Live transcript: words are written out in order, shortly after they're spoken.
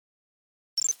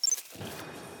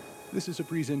This is a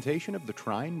presentation of the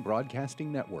Trine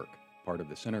Broadcasting Network, part of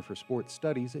the Center for Sports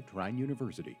Studies at Trine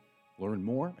University. Learn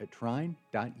more at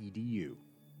trine.edu.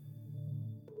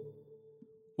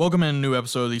 Welcome in a new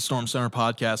episode of the Storm Center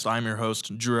podcast. I'm your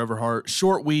host, Drew Everhart.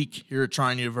 Short week here at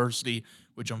Trine University,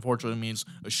 which unfortunately means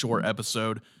a short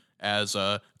episode as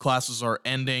classes are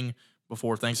ending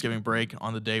before Thanksgiving break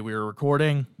on the day we were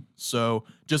recording. So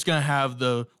just going to have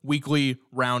the weekly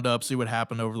roundup, see what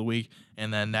happened over the week,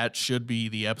 and then that should be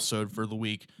the episode for the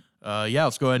week.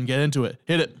 Let's go ahead and get into it.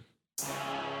 Hit it.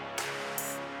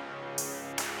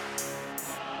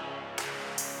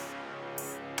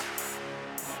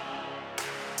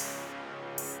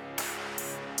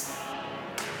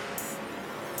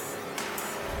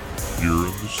 Here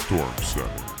in the Storm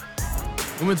Center.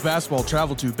 Women's basketball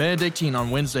traveled to Benedictine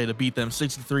on Wednesday to beat them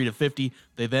 63-50.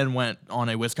 They then went on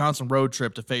a Wisconsin road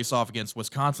trip to face off against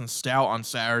Wisconsin Stout on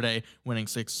Saturday, winning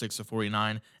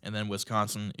 66-49, and then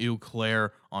Wisconsin Eau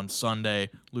Claire on Sunday,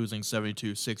 losing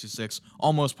 72-66,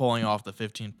 almost pulling off the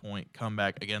 15-point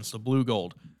comeback against the Blue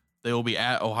Gold. They will be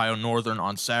at Ohio Northern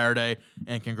on Saturday,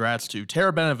 and congrats to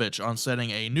Tara Benovich on setting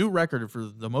a new record for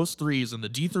the most threes in the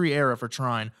D3 era for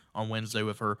Trine on Wednesday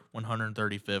with her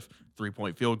 135th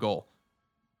three-point field goal.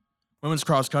 Women's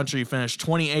cross country finished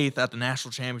 28th at the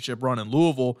national championship run in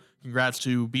Louisville. Congrats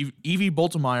to Evie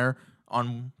Boltemeyer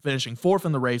on finishing 4th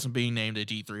in the race and being named a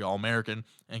D3 All-American,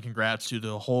 and congrats to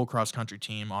the whole cross country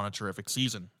team on a terrific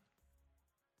season.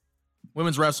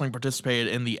 Women's wrestling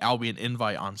participated in the Albion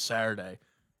Invite on Saturday.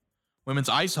 Women's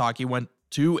ice hockey went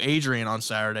to Adrian on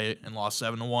Saturday and lost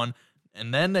 7-1,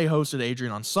 and then they hosted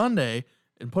Adrian on Sunday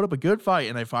and put up a good fight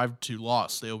in a 5-2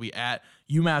 loss. They will be at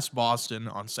UMass Boston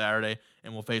on Saturday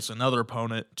and will face another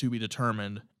opponent to be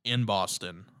determined in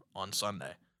Boston on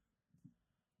Sunday.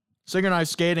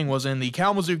 Synchronized skating was in the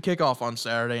Kalamazoo kickoff on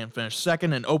Saturday and finished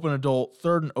 2nd in open adult,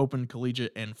 3rd in open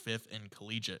collegiate, and 5th in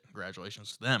collegiate.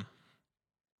 Congratulations to them.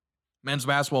 Men's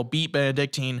basketball beat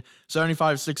Benedictine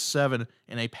 75-67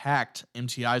 in a packed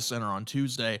MTI Center on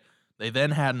Tuesday. They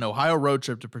then had an Ohio road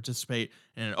trip to participate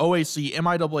in an OAC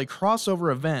MIAA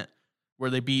crossover event where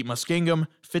they beat Muskingum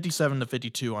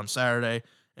 57-52 on Saturday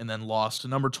and then lost to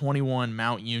number 21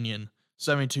 Mount Union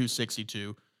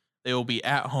 72-62. They will be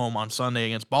at home on Sunday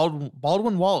against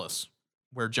Baldwin Wallace,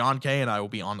 where John Kay and I will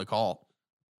be on the call.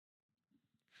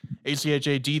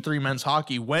 ACHA D3 men's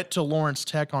hockey went to Lawrence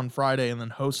Tech on Friday and then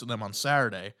hosted them on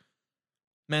Saturday.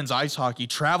 Men's ice hockey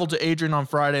traveled to Adrian on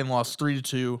Friday and lost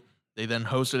 3-2. They then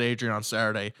hosted Adrian on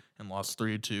Saturday and lost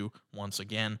 3-2 once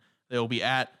again. They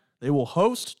will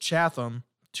host Chatham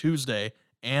Tuesday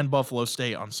and Buffalo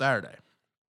State on Saturday.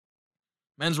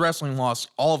 Men's wrestling lost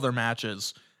all of their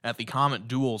matches at the Comet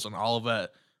Duels in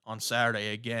Olivet on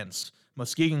Saturday against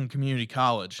Muskegon Community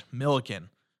College, Milliken,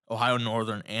 Ohio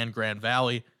Northern, and Grand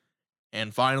Valley.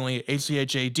 And finally,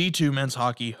 ACHA D2 men's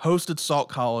hockey hosted Salt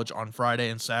College on Friday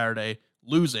and Saturday,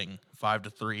 losing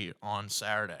 5-3 on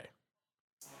Saturday.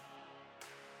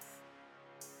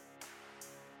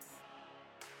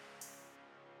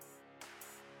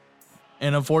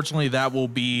 And unfortunately, that will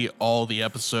be all the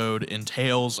episode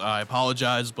entails. I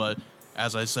apologize, but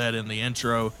as I said in the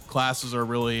intro, classes are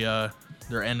really,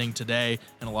 they're ending today,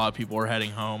 and a lot of people are heading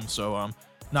home. So I'm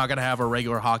not going to have a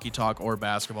regular hockey talk or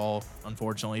basketball,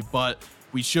 unfortunately. But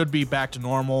we should be back to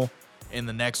normal in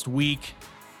the next week.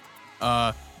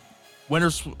 Fall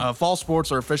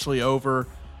sports are officially over.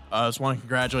 I just want to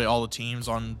congratulate all the teams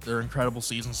on their incredible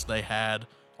seasons they had,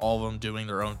 all of them doing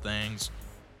their own things.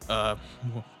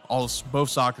 Both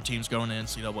soccer teams going to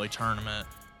NCAA tournament,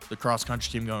 the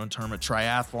cross-country team going to tournament,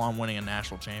 triathlon winning a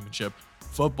national championship.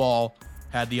 Football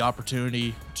had the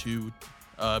opportunity to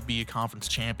be a conference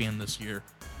champion this year,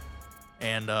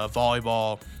 and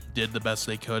volleyball did the best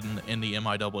they could in the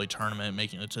MIAA tournament,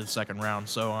 making it to the second round.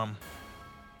 So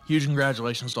huge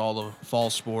congratulations to all the fall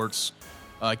sports.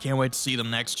 I can't wait to see them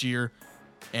next year.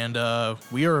 And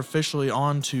we are officially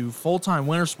on to full-time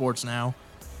winter sports now.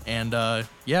 And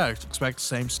expect the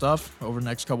same stuff over the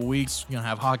next couple weeks. We're going to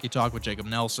have hockey talk with Jacob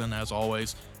Nelson, as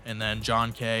always. And then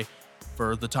John Kay,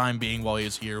 for the time being while he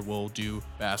is here, will do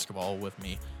basketball with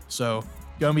me. So,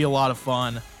 going to be a lot of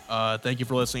fun. Thank you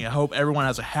for listening. I hope everyone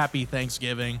has a happy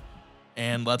Thanksgiving.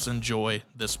 And let's enjoy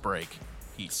this break.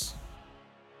 Peace.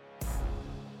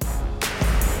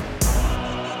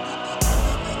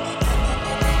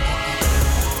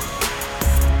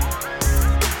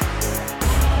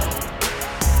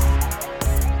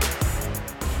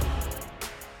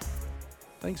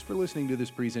 Thanks for listening to this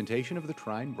presentation of the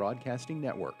Trine Broadcasting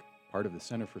Network, part of the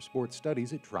Center for Sports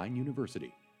Studies at Trine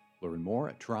University. Learn more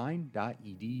at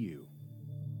trine.edu.